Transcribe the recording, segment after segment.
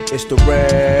It's the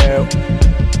real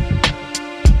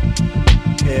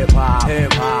hip hop.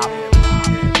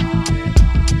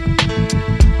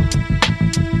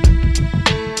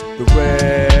 The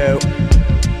real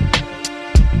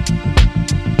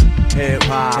hip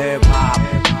hop.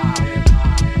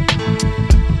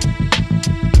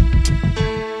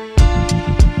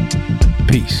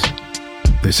 Peace.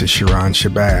 This is Sharon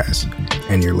Shabazz,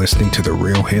 and you're listening to the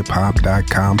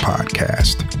RealHipHop.com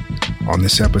podcast. On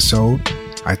this episode,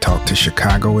 I talk to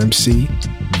Chicago MC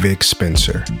Vic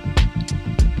Spencer.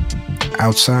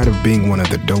 Outside of being one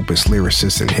of the dopest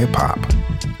lyricists in hip-hop,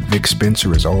 Vic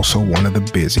Spencer is also one of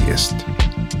the busiest.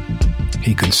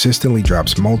 He consistently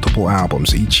drops multiple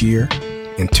albums each year,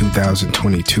 and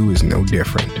 2022 is no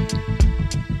different.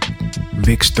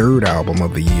 Vic's third album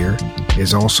of the year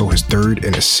is also his third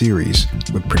in a series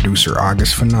with producer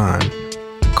August Fanon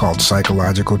called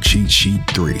Psychological Cheat Sheet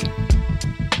 3.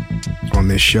 On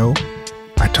this show,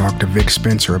 I talk to Vic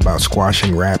Spencer about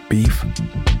squashing rap beef,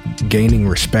 gaining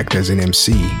respect as an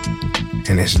MC,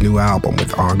 and his new album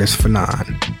with August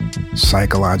Fanon,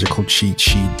 Psychological Cheat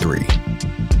Sheet 3.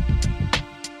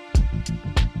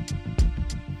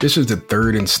 This is the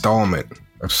third installment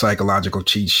of Psychological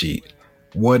Cheat Sheet.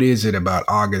 What is it about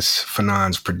August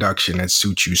Fanon's production that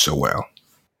suits you so well?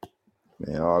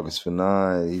 Man, August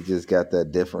Fanon, he just got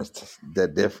that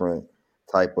different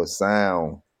type of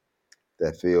sound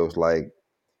that feels like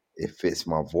it fits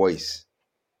my voice.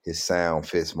 His sound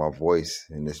fits my voice,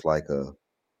 and it's like a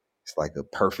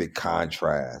perfect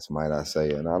contrast, might I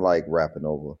say. And I like rapping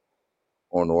over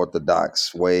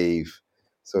unorthodox wave,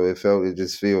 so it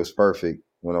just feels perfect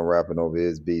when I'm rapping over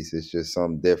his beats. It's just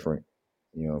something different.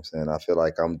 You know what I'm saying? I feel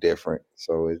like I'm different,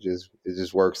 so it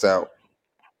just works out.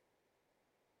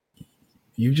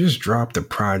 You just dropped a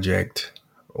project,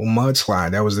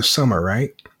 Mudslide. That was the summer,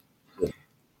 right?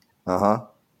 Uh-huh.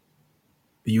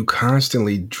 You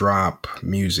constantly drop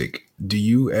music. Do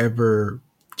you ever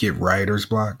get writer's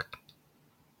block?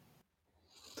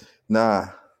 Nah.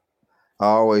 I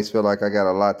always feel like I got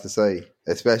a lot to say,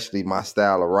 especially my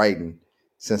style of writing.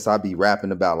 Since I be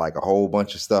rapping about like a whole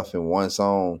bunch of stuff in one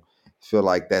song, feel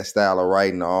like that style of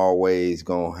writing you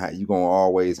gonna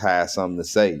always have something to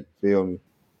say. Feel me?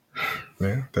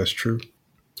 Yeah, that's true.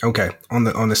 Okay, on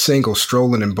the single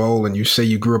 "Strolling and Bowling," you say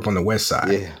you grew up on the West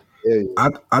Side. Yeah.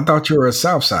 I thought you were a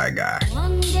South Side guy.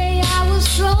 One day I was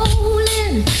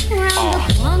strolling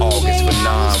around August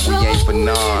Fanon, we ain't for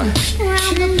none.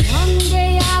 One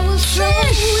day I was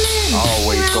strolling. I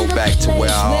always go back to where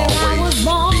I always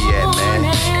be at, man.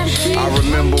 I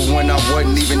remember when I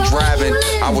wasn't even driving,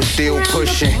 I was still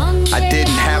pushing. I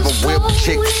didn't have a whip,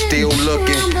 chick still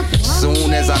looking.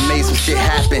 Soon as I made some shit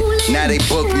happen, now they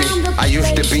booked me. I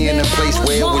used to be in a place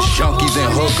where it was junkies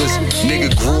and hookers.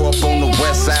 Nigga grew up on the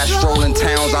west side, strolling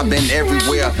towns, I've been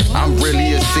everywhere. I'm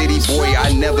really a city boy,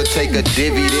 I never take a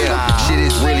divvy there. Shit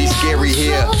is really scary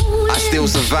here, I still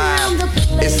survive.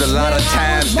 It's a lot of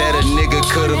times that a nigga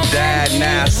could've died.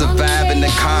 Now I survive in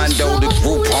the condo, the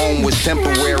group home was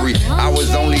temporary. I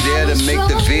was only there to make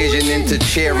the vision into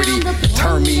charity.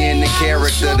 Turn me into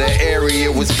character, the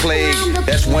area was plagued.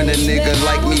 That's when a nigga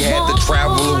like me had to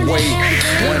travel away.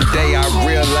 One day I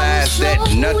realized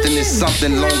that nothing is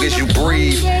something long as you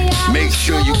breathe. Make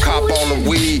sure you cop all the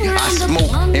weed. I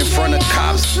smoke in front of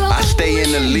cops, I stay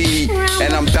in the lead.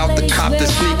 And I'm about to cop the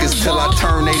sneakers till I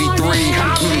turn 83.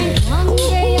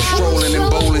 Strolling and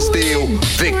bowling still.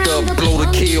 Victor, blow the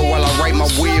kill while I write my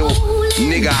will.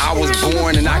 Nigga, I was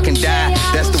born and I can die.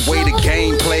 That's the way the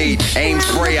game played. Aim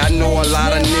spray, I know a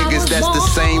lot of niggas that's the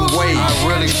same way. I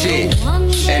really shit.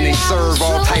 And they serve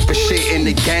all type of shit in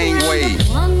the gang way.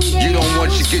 You don't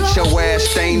want you get your ass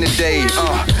stained today.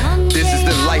 This is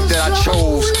the life that I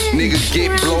chose. Nigga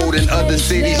get blowed in other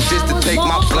cities just to take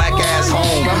my black ass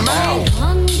home. I'm out.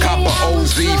 Copper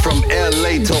OZ from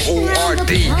LA to ORD.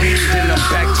 Then I'm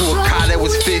back to a car that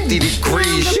was 50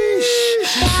 degrees.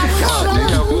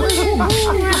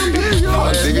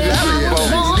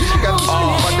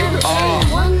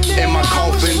 In my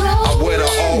coffin, I wear the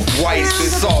off-whites,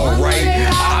 it's alright.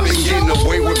 I've been getting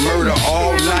away with murder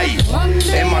all night.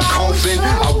 In my coffin,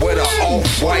 I wear the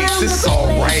off-whites, it's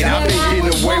alright. I've been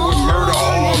getting away with murder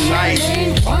all night.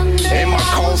 In my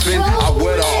coffin, I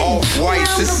wear the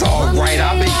off-whites, it's alright.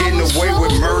 I've been getting away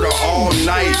with murder all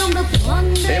night.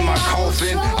 In my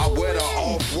coffin, I wear the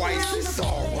off-whites, it's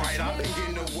alright. I've been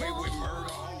getting away with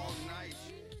murder all night.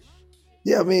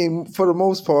 Yeah, I mean, for the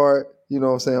most part, you know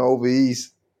what I'm saying, over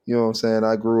East, you know what I'm saying,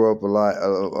 I grew up a lot.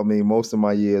 Most of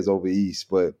my years over East,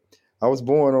 but I was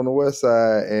born on the West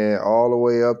Side, and all the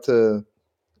way up to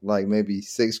like maybe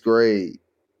 6th grade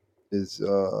is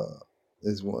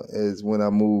is when I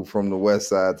moved from the west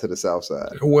side to the south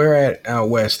side. Where at out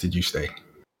west did you stay?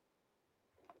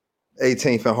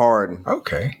 18th and Hardin.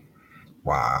 Okay.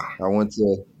 Wow. I went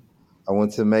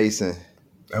to Mason.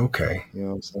 Okay. You know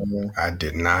what I'm saying? I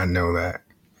did not know that.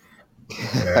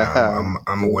 Yeah,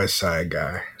 I'm a west side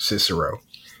guy. Cicero.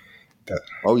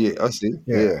 Oh yeah, I see.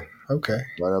 Yeah. Okay.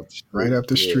 Right up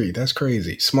the street. Street. That's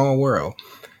crazy. Small world.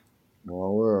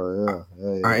 Small world,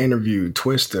 yeah. I interviewed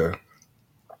Twista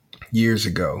years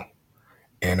ago,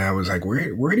 and I was like,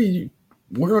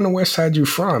 where on the west side you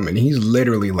from? And he's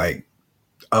literally like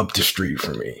up the street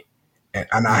from me.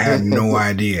 And I had no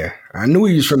idea. I knew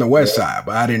he was from the west side,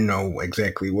 but I didn't know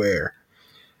exactly where.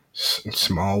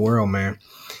 Small world, man.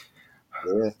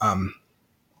 Yeah.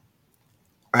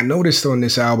 I noticed on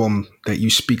this album that you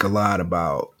speak a lot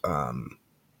about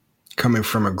coming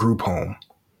from a group home.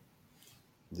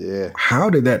 Yeah. How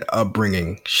did that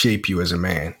upbringing shape you as a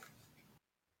man?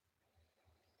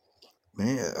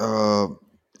 Man,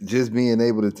 just being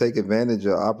able to take advantage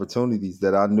of opportunities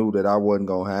that I knew that I wasn't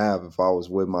gonna have if I was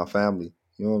with my family.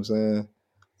 You know what I'm saying?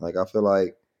 Like, I feel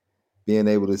like being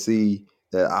able to see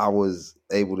that I was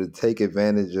able to take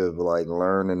advantage of like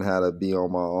learning how to be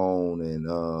on my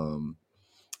own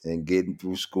and getting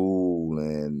through school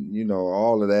and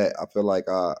all of that. I feel like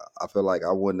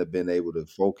I wouldn't have been able to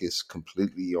focus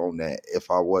completely on that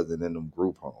if I wasn't in them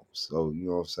group homes. So you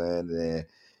know what I'm saying?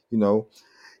 And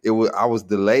I was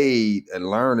delayed in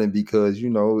learning because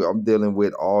I'm dealing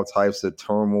with all types of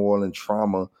turmoil and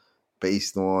trauma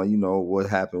based on what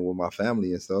happened with my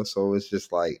family and stuff. So it's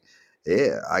just like,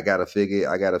 yeah, I gotta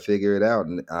figure it out,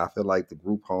 and I feel like the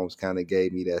group homes kind of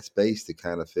gave me that space to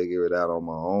kind of figure it out on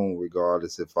my own,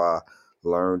 regardless if I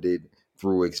learned it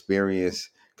through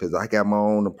experience. Because I got my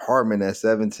own apartment at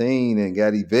 17 and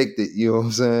got evicted. You know what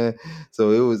I'm saying?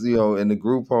 So it was, in the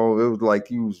group home, it was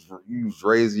like you was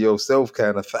raising yourself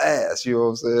kind of fast. You know what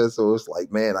I'm saying? So it's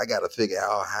like, man, I got to figure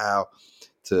out how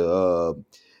to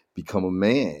become a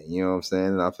man. You know what I'm saying?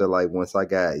 And I feel like once I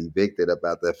got evicted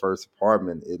about that first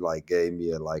apartment, it like gave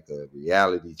me a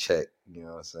reality check. You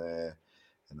know what I'm saying?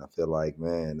 And I feel like,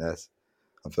 man, that's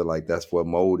what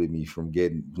molded me from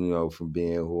getting, from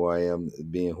being who I am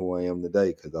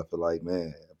today. Because I feel like,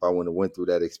 man, if I wouldn't have went through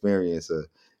that experience of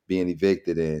being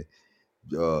evicted and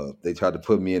they tried to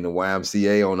put me in the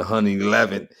YMCA on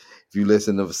 111th. If you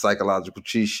listen to the Psychological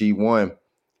Cheat Sheet 1,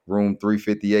 room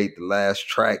 358, the last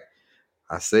track,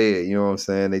 I said, you know what I'm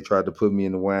saying? They tried to put me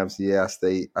in the YMCA. I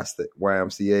stayed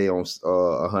YMCA on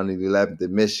 111th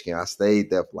in Michigan. I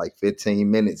stayed there for like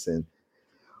 15 minutes and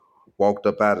walked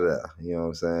up out of there. You know what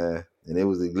I'm saying? And it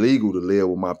was illegal to live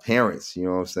with my parents. You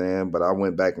know what I'm saying? But I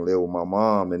went back and lived with my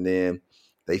mom, and then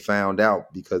they found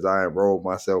out because I enrolled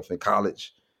myself in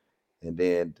college. And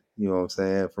then, you know what I'm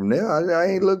saying? From there,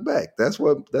 I ain't looked back. That's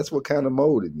what kind of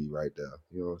molded me right there.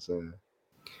 You know what I'm saying?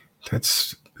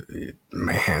 That's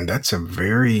a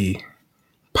very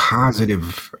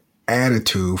positive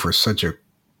attitude for such a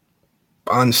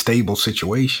unstable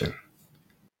situation.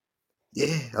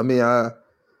 Yeah, I mean, I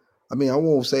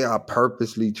won't say I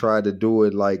purposely tried to do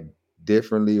it like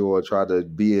differently or try to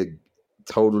be a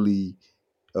totally,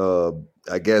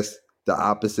 I guess, the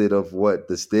opposite of what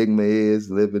the stigma is,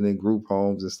 living in group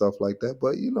homes and stuff like that.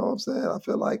 But you know what I'm saying? I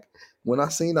feel like when I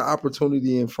seen the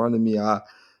opportunity in front of me, I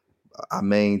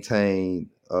maintained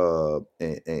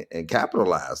and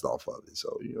capitalized off of it.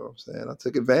 So, you know what I'm saying? I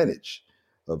took advantage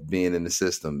of being in the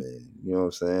system, and you know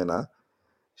what I'm saying?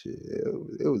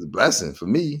 It was a blessing for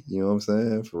me, you know what I'm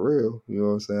saying? For real. You know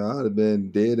what I'm saying? I'd have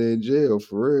been dead in jail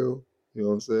for real. You know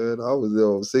what I'm saying? I was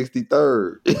on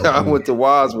 63rd. I went to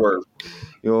Wadsworth.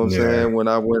 You know what I'm saying? When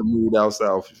I went and moved out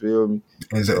south, you feel me?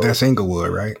 That's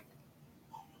Inglewood, right?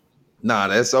 Nah,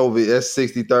 that's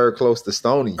 63rd close to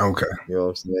Stony. Okay. You know what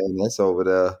I'm saying? That's over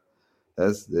there.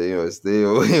 That's,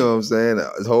 still, you know what I'm saying?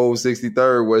 This whole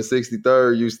 63rd, where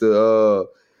 63rd used to,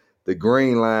 the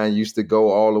Green Line used to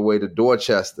go all the way to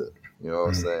Dorchester. You know what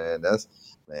I'm saying? That's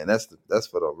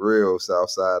for the real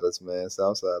Southsiders, man.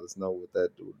 Southsiders know what that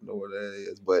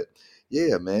is. But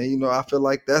yeah, man, I feel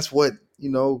like that's what,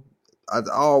 I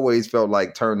always felt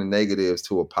like turning negatives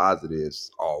to a positive is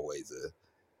always a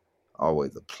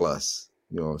plus.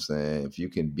 You know what I'm saying? If you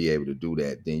can be able to do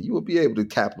that, then you will be able to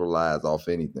capitalize off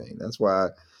anything. That's why,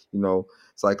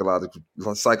 psychological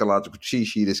cheat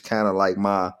sheet is kind of like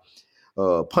my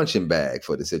punching bag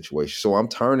for the situation. So I'm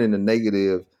turning the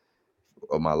negative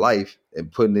of my life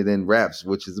and putting it in raps,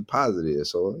 which is a positive.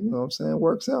 So, you know what I'm saying?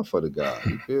 Works out for the guy.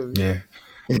 You feel me?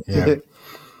 Yeah.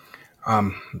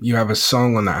 You have a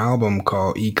song on the album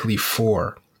called Eclipse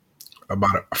 4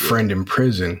 about a friend in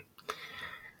prison.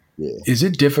 Yeah. Is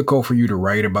it difficult for you to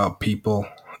write about people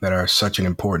that are such an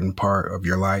important part of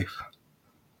your life?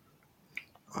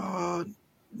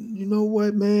 You know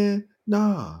what, man?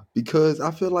 Nah, because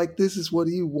I feel like this is what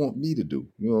he want me to do.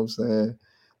 You know what I'm saying?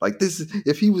 Like this is,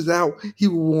 if he was out, he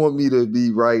would want me to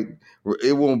be right.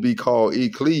 It won't be called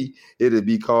E-Clee. It'd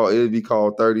be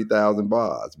called 30,000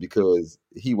 bars, because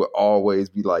he would always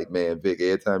be like, man, Vic,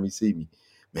 every time you see me,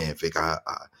 man, Vic,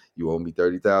 you owe me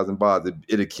 30,000 bars.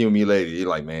 It accumulated. You're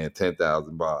like, man,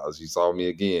 10,000 bars. You saw me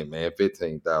again, man,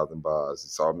 15,000 bars. You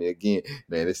saw me again,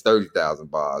 man, it's 30,000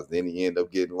 bars. Then he ended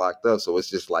up getting locked up. So it's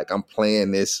just like, I'm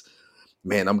playing this,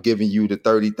 man, I'm giving you the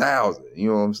 30,000.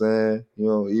 You know what I'm saying? You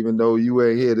know, even though you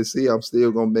ain't here to see, I'm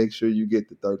still going to make sure you get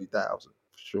the 30,000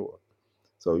 for sure.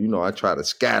 So, you know, I try to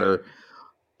scatter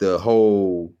the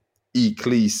whole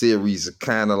E-Clee series,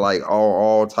 kind of like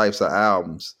all types of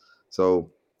albums. So,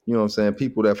 you know what I'm saying?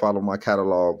 People that follow my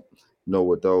catalog know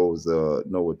what those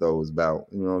about.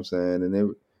 You know what I'm saying?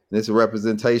 And it's a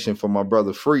representation for my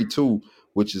brother Free too,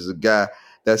 which is a guy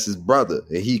that's his brother,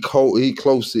 and he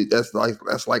close it. That's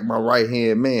like my right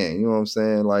hand man. You know what I'm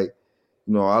saying? Like,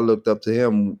 you know, I looked up to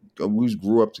him. We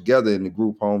grew up together in the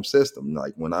group home system.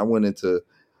 Like when I went into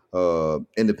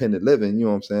independent living, you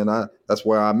know what I'm saying? That's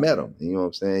where I met him. You know what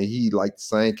I'm saying? He liked the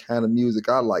same kind of music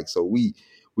I like, so we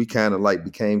kind of like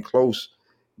became close.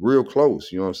 Real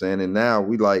close, you know what I'm saying? And now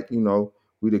we like, you know,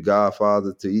 we the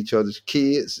godfather to each other's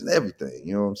kids and everything,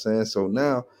 you know what I'm saying? So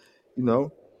now, you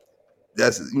know,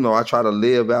 that's, you know, I try to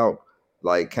live out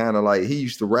like kind of like he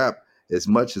used to rap as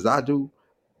much as I do,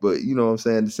 but you know what I'm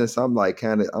saying? Since I'm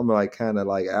kind of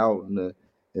out in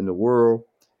the world,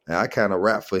 and I kind of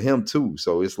rap for him too.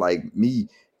 So it's like me,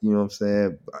 you know what I'm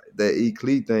saying? That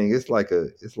E-Clee thing, it's like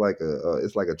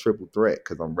a triple threat,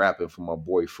 because I'm rapping for my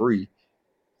boy Free.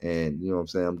 And you know what I'm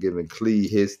saying? I'm giving Clee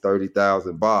his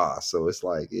 30,000 bars. So it's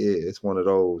like, yeah, it's one of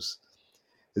those,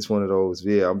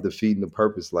 yeah, I'm defeating the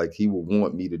purpose. Like he would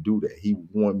want me to do that. He would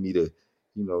want me to,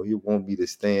 you know, he want me to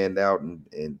stand out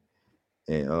and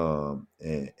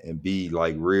be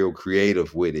like real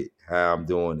creative with it, how I'm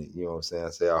doing it. You know what I'm saying? I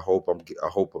say, I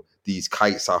hope these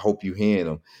kites, I hope you hearing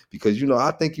them. Because, you know,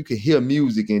 I think you can hear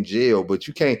music in jail, but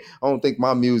you can't, I don't think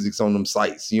my music's on them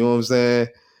sites. You know what I'm saying?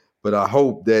 But I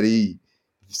hope that he,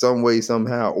 some way,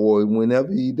 somehow, or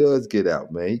whenever he does get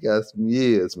out, man, he got some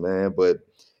years, man. But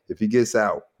if he gets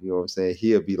out, you know what I'm saying,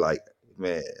 he'll be like,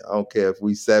 man, I don't care if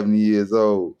we 70 years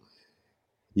old,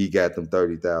 he got them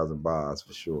 30,000 bars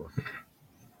for sure.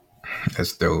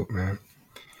 That's dope, man.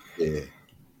 Yeah.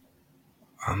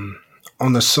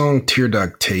 On the song Tear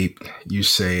Duct Tape, you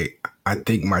say, I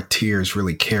think my tears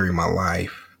really carry my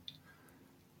life.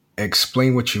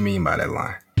 Explain what you mean by that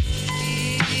line.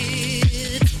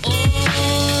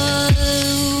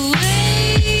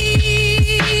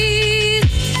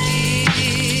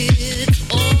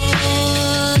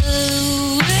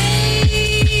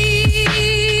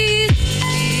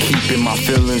 My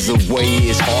feelings away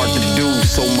is hard to do.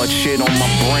 So much shit on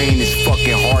my brain, it's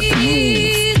fucking hard to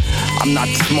move. I'm not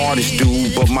the smartest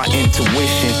dude, but my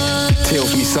intuition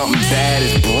tells me something bad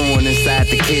is brewing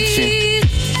inside the kitchen.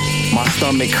 My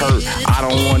stomach hurt, I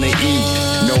don't wanna eat.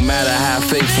 No matter how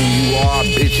faithful you are,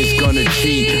 bitch is gonna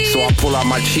cheat. So I pull out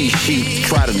my cheat sheet,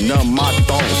 try to numb my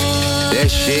thoughts. That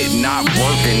shit not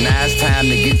working, now it's time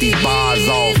to get these bars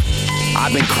off.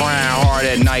 I've been crying hard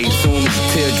at night. Soon as a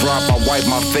teardrop, I wipe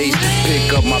my face,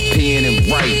 pick up my pen and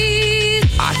write.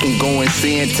 I can go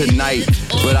insane tonight,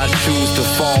 but I choose to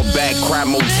fall back, cry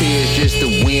more tears just to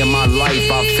win my life.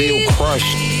 I feel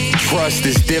crushed. Trust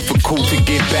is difficult to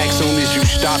get back. Soon as you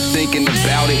stop thinking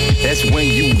about it, that's when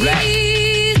you lack.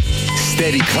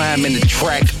 Steady climbing the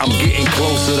track, I'm getting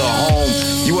closer to home.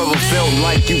 You ever felt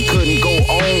like you couldn't go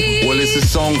on? Well, it's a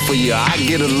song for you. I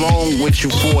get along with you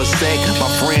for a sec.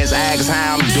 My friends ask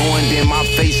how I'm doing, then my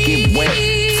face get wet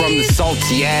from the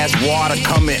salty ass water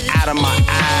coming out of my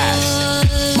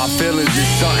eyes. My feelings is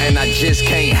something I just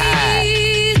can't hide.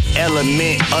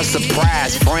 Element of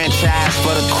surprise, franchise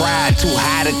for the crowd. Too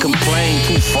high to complain,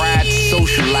 too fried to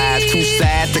socialize, too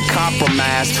sad to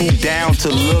compromise, too down to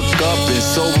look up. And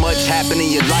so much happen in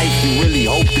your life, you really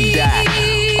hope to die.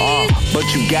 But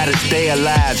you gotta stay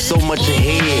alive, so much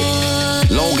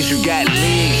ahead. Long as you got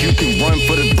legs, you can run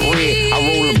for the bread. I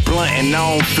roll a blunt and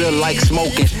I don't feel like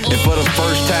smoking. And for the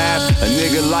first time, a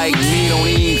nigga like me don't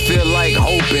even feel like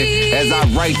hoping. As I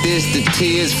write this, the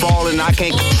tears falling, I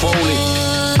can't control it.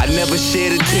 I never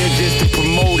shed a tear just to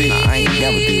promote it. I ain't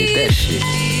never did that shit.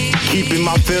 Keeping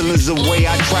my feelings away,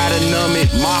 I try to numb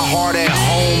it. My heart at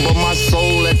home, but my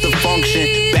soul at the function.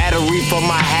 Battery for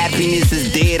my happiness is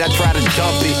dead, I try to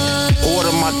jump it.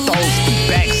 Order my thoughts, the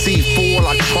backseat full,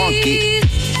 I trunk it.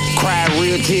 cried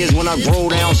real tears when I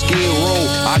rolled down Skid Row.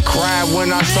 I cried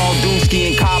when I saw Dooski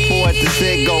and Capo at the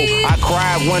Sitgo. I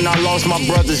cried when I lost my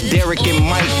brothers Derek and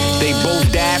Mike. They both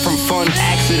died from fun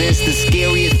accidents, the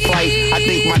scariest plight. I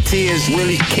think my tears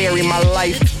really carry my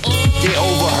life. Get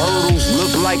over hurdles,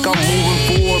 look like I'm moving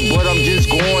forward, but I'm just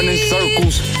going in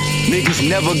circles. Niggas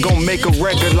never gon' make a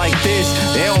record like this.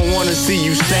 They don't wanna see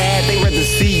you sad, they rather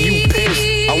see you pissed.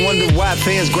 I wonder why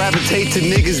fans gravitate to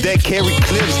niggas that carry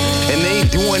clips, and they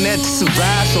ain't doing that to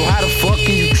survive, so how the fuck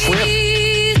can you trip?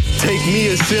 Take me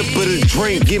a sip of the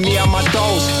drink, get me out my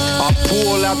thoughts. I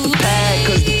pull out the pad,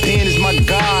 cause the pen is my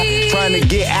god. Trying to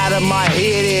get out of my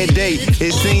head every day,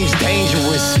 it seems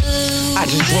dangerous. I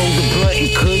just rolled the blunt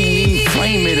and couldn't even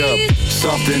frame it up.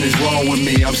 Something is wrong with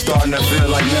me, I'm starting to feel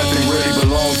like nothing really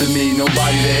belongs to me.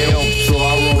 Nobody to help, so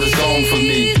I wrote a song for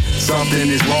me. Something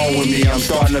is wrong with me, I'm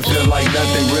starting to feel like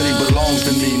nothing really belongs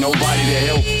to me. Nobody to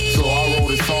help, so I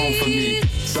wrote a song for me.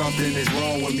 Something is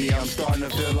wrong with me, I'm starting to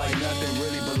feel like nothing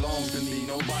really belongs to me.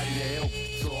 Nobody to help,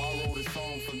 so I wrote a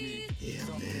song for me. Yeah,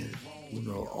 man. You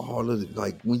know, all of it,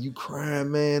 like when you cry,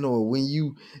 man, or when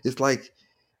you, it's like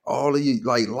all of you,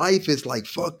 like life is like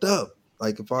fucked up.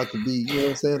 Like if I could be, you know what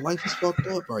I'm saying? Life is fucked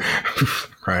up right now.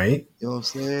 Right. You know what I'm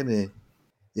saying? And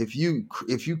if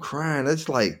you crying, it's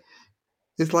like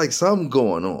something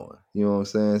going on. You know what I'm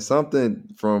saying? Something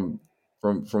from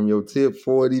your tip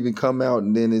forward even come out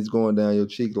and then it's going down your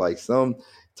cheek, like some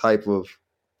type of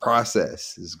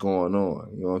process is going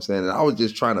on. You know what I'm saying? And I was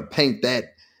just trying to paint that.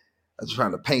 I was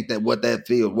trying to paint that, what that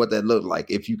feels, what that looked like.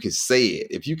 If you could say it,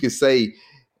 if you could say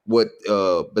what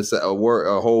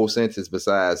a whole sentence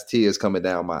besides tears coming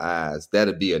down my eyes,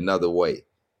 that'd be another way.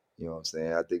 You know what I'm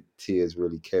saying? I think tears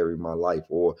really carry my life,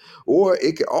 or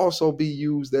it could also be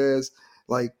used as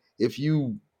like if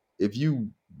you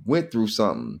went through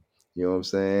something, you know what I'm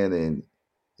saying, and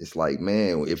it's like,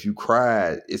 man, if you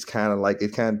cried, it's kind of like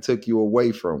it kind of took you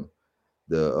away from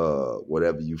the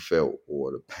whatever you felt,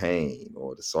 or the pain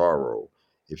or the sorrow.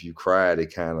 If you cried,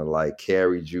 it kind of like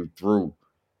carried you through,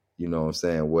 you know what I'm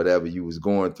saying, whatever you was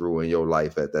going through in your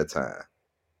life at that time.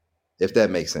 If that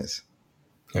makes sense.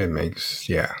 It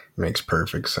makes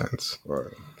perfect sense.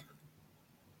 Right.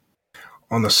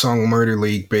 On the song Murder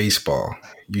League Baseball,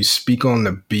 you speak on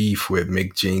the beef with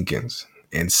Mick Jenkins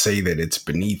and say that it's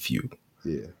beneath you.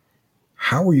 Yeah.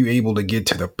 How were you able to get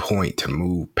to the point to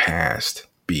move past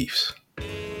beefs?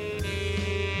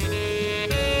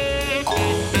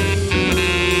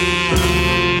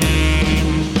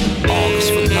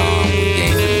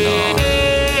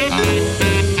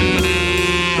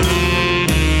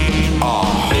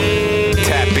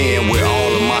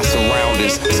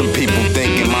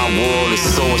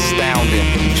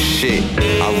 Shit,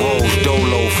 I rose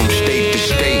dolo from state to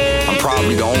state. I'm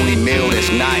probably the only male that's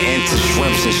not into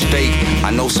shrimps and steak. I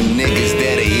know some niggas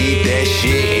that'll eat that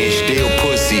shit and still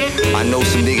pussy. I know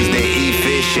some niggas that eat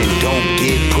fish and don't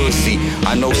get pussy.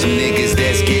 I know some niggas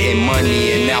that's getting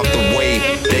money and out the way.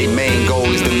 They main goal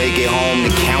is to make it home to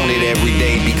count it every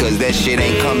day, because that shit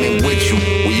ain't coming with you.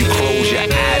 When you close your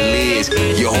eyelids,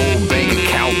 your whole bank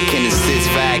account can assist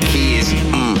 5 kids.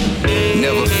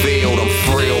 Never failed, I'm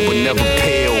frail but never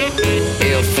pale.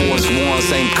 Air Force One,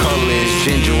 same color as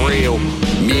ginger ale.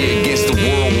 Me against the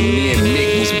world when me and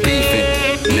Mick was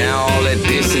beefing. Now all that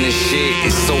dissing and shit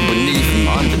is so beneath me.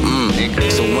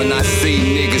 So when I see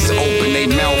niggas open they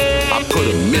mouth, I put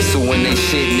a missile in they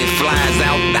shit and it flies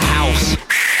out the house.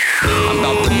 I'm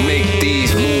about to make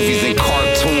these movies and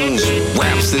cartoons.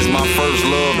 Raps is my first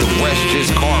love, the rest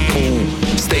just carpool.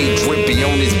 Stay drippy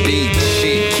on this beat,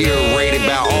 shit curated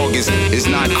by August. It's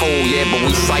not cold yet, but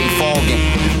we sight fogging.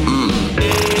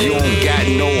 You don't got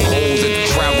no holes at the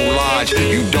travel lodge.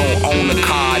 You don't own a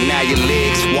car, now your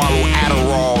legs swallow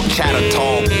Adderall. Chatter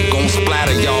talk, gon'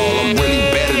 splatter y'all. I'm really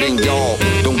better than y'all.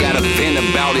 Don't gotta vent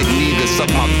about it, neither suck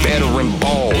my veteran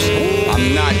balls.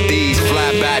 I'm not these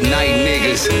fly-by-night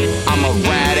niggas. I'm a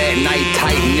ride at night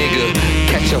type nigga.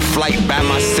 Catch a flight by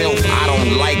myself. I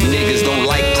don't like niggas, don't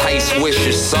like tight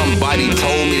swishers. Somebody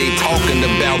told me they talking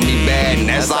about me bad, and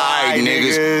that's alright,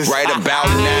 niggas. Right about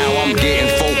now, I'm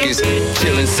getting focused.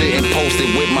 Chillin', sitting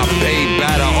posted with my babe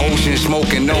by the ocean.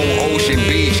 Smoking on Ocean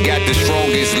Beach. Got the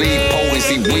strongest lead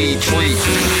potency weed tree.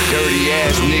 Dirty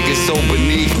ass niggas so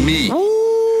beneath me.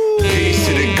 Peace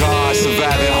to the gods,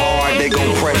 surviving hard. They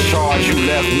gon' press charge. You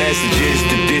left messages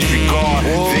to disregard.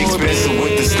 Vic Spencer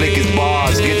with the slickest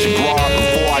bars. Get your broad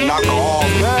before I knock her off.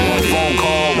 One phone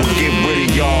call will get rid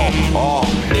of y'all.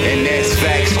 And that's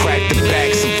facts. Crack the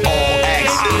backs of all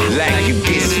acts. Like you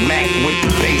get smacked with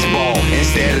the baseball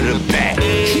instead of the bat.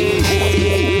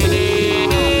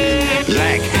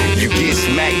 Like you get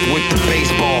smacked with the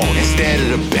baseball instead of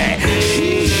the bat.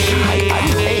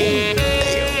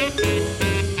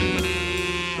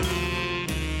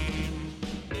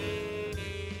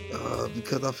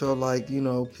 Because I felt like,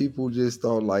 people just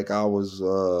thought like I was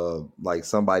like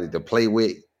somebody to play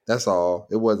with. That's all.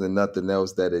 It wasn't nothing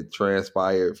else that had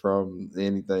transpired from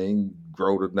anything,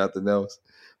 grow to nothing else.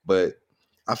 But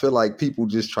I feel like people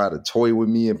just try to toy with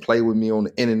me and play with me on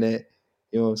the internet.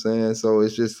 You know what I'm saying? So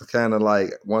it's just kind of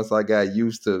like once I got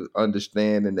used to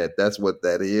understanding that that's what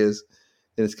that is,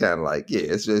 it's kind of like, yeah,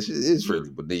 it's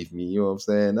really beneath me. You know what I'm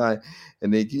saying?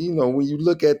 And then when you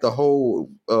look at the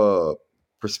whole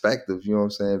perspective, you know what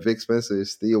I'm saying? Vic Spencer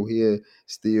is still here,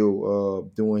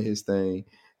 still doing his thing.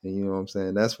 And you know what I'm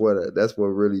saying? That's what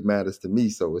really matters to me.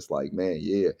 So it's like, man,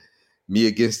 yeah, me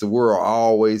against the world. I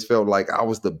always felt like I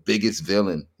was the biggest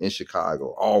villain in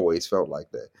Chicago. Always felt like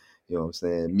that. You know what I'm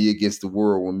saying? Me against the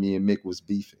world when me and Mick was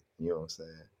beefing. You know what I'm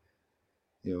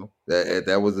saying?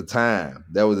 That was a time.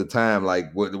 That was a time.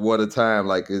 Like what a time.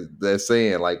 Like they're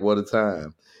saying, like what a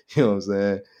time. You know what I'm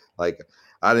saying? Like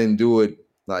I didn't do it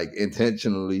like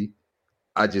intentionally.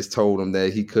 I just told him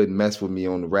that he couldn't mess with me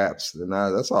on the raps, and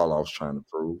that's all I was trying to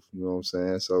prove. You know what I'm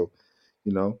saying? So,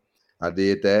 you know, I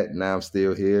did that. And now I'm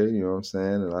still here. You know what I'm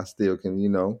saying? And I still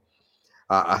can.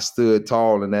 I stood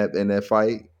tall in that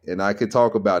fight, and I could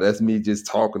talk about it. That's me just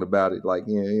talking about it. Like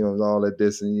all that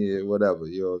this and whatever.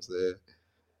 You know what I'm saying?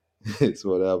 It's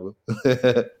whatever.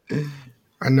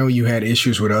 I know you had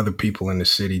issues with other people in the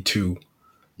city too.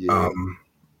 Yeah.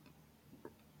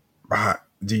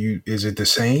 Is it the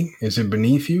same? Is it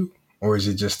beneath you, or is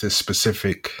it just this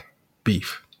specific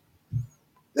beef?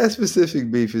 That specific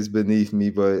beef is beneath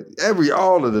me, but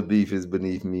all of the beef is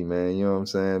beneath me, man. You know what I'm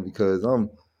saying? Because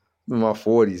I'm in my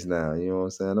 40s now. You know what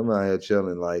I'm saying? I'm out here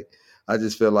chilling. Like I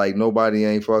just feel like nobody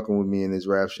ain't fucking with me in this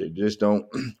rap shit. Just don't.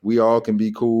 We all can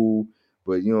be cool,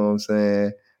 but you know what I'm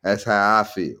saying? That's how I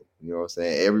feel. You know what I'm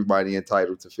saying? Everybody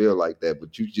entitled to feel like that,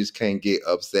 but you just can't get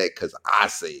upset because I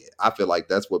say it. I feel like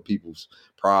that's what people's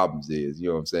problems is. You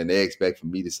know what I'm saying? They expect for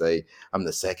me to say I'm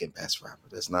the second best rapper.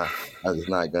 That's not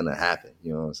gonna happen.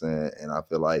 You know what I'm saying? And I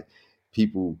feel like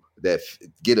people that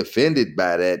get offended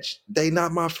by that, they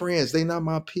not my friends. They not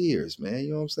my peers, man.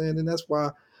 You know what I'm saying? And that's why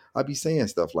I be saying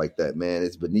stuff like that, man.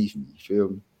 It's beneath me. You feel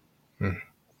me?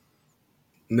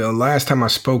 The last time I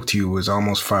spoke to you was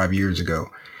almost 5 years ago.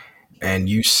 And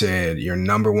you said your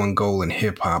number one goal in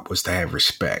hip hop was to have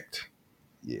respect.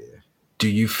 Yeah. Do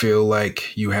you feel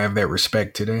like you have that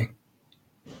respect today?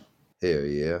 Hell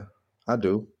yeah, I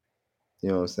do. You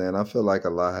know what I'm saying? I feel like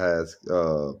a lot has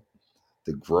the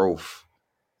growth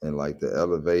and like the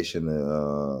elevation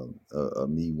of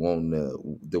me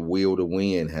wanting the will to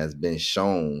win has been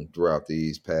shown throughout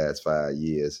these past 5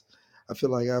 years. I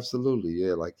feel like absolutely,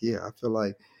 yeah. Like, yeah, I feel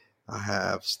like I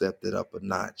have stepped it up a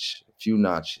few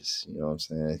notches. You know what I'm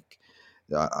saying?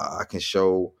 I can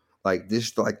show like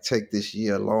this, like take this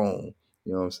year alone.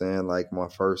 You know what I'm saying? Like my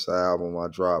first album I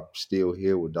dropped, Still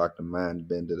Here with Dr.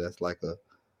 Mindbender. That's like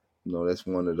that's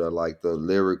one of the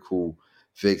lyrical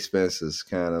Vic Spencer's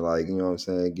kind of like, you know what I'm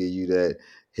saying, give you that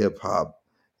hip hop,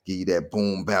 give you that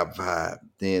boom bap vibe.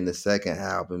 Then the second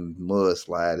album,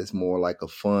 Mudslide, it's more like a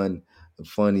funny,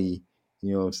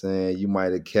 you know what I'm saying? You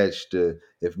might have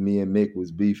if me and Mick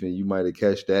was beefing, you might have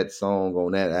catch that song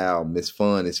on that album. It's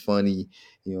fun, it's funny,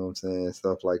 you know what I'm saying?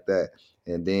 Stuff like that.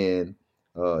 And then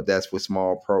that's with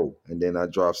Small Pro. And then I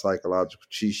dropped Psychological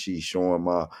Cheat Sheet showing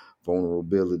my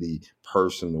vulnerability,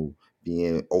 personal,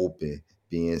 being open,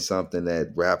 being something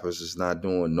that rappers is not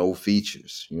doing, no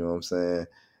features, you know what I'm saying?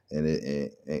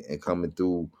 And coming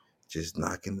through, just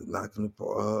knocking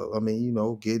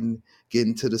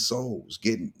getting to the souls,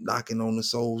 knocking on the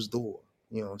soul's door,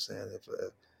 you know what I'm saying?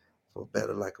 For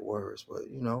better lack of words, but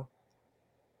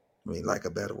like a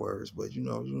better words, but you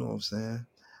know what I'm saying?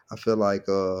 I feel like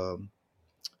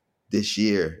this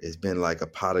year it's been like a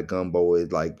pot of gumbo.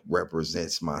 It like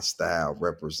represents my style,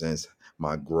 represents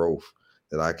my growth,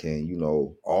 that I can,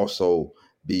 also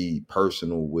be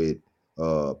personal with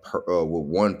with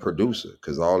one producer,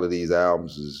 because all of these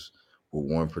albums is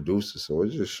with one producer. So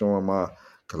it's just showing my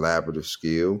collaborative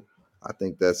skill. I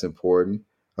think that's important.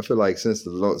 I feel like since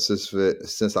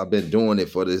I've been doing it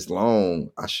for this long,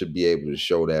 I should be able to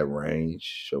show that range,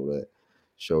 show that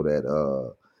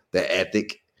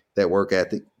ethic, that work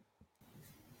ethic.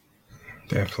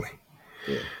 Definitely.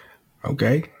 Yeah.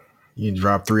 Okay. You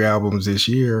dropped 3 albums this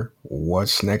year.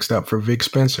 What's next up for Vic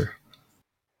Spencer?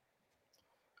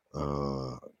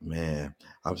 Man,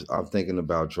 I'm thinking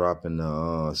about dropping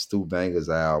the Stu Bangers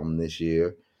album this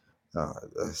year.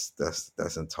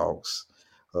 That's in talks.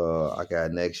 I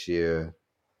got next year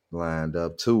lined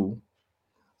up too.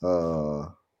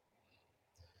 Man,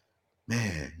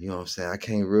 you know what I'm saying? I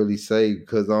can't really say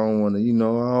because I don't want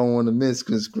to,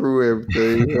 misconstrue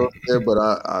everything. You know what I'm saying? But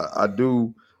I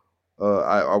do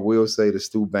I will say the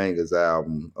Stu Bangers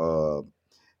album.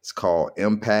 It's called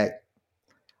Impact.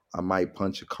 I Might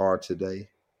Punch a Car Today.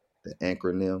 The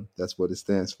acronym, that's what it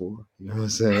stands for. You know what I'm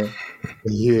saying?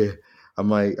 Yeah. I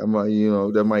might,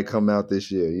 that might come out this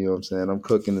year. You know what I'm saying? I'm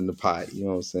cooking in the pot. You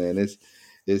know what I'm saying?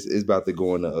 It's about to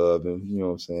go in the oven. You know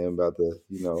what I'm saying? About to,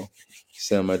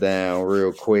 simmer down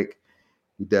real quick.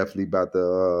 We definitely about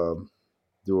to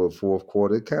do a fourth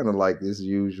quarter. Kind of like this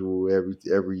usual.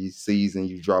 Every season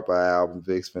you drop an album,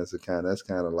 Vic Spencer that's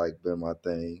kind of like been my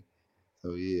thing.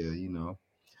 So yeah,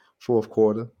 fourth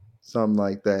quarter. Something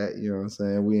like that, you know what I'm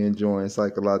saying? We enjoying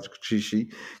Psychological Cheat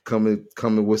Sheet. Coming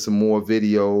with some more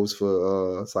videos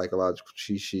for Psychological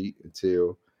Cheat Sheet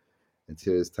until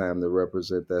it's time to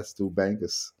represent that Stu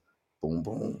Bangers. Boom,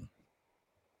 boom.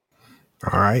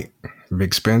 All right.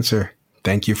 Vic Spencer,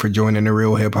 thank you for joining the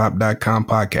RealHipHop.com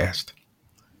podcast.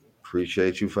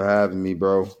 Appreciate you for having me,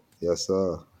 bro. Yes,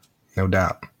 sir. No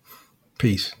doubt.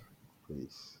 Peace.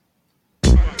 Peace.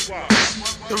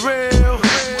 The real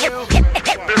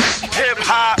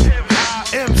hip-hop,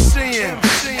 MCing,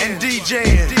 and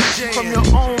DJing from your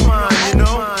own mind,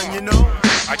 you know.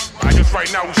 I guess right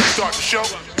now we should start the show.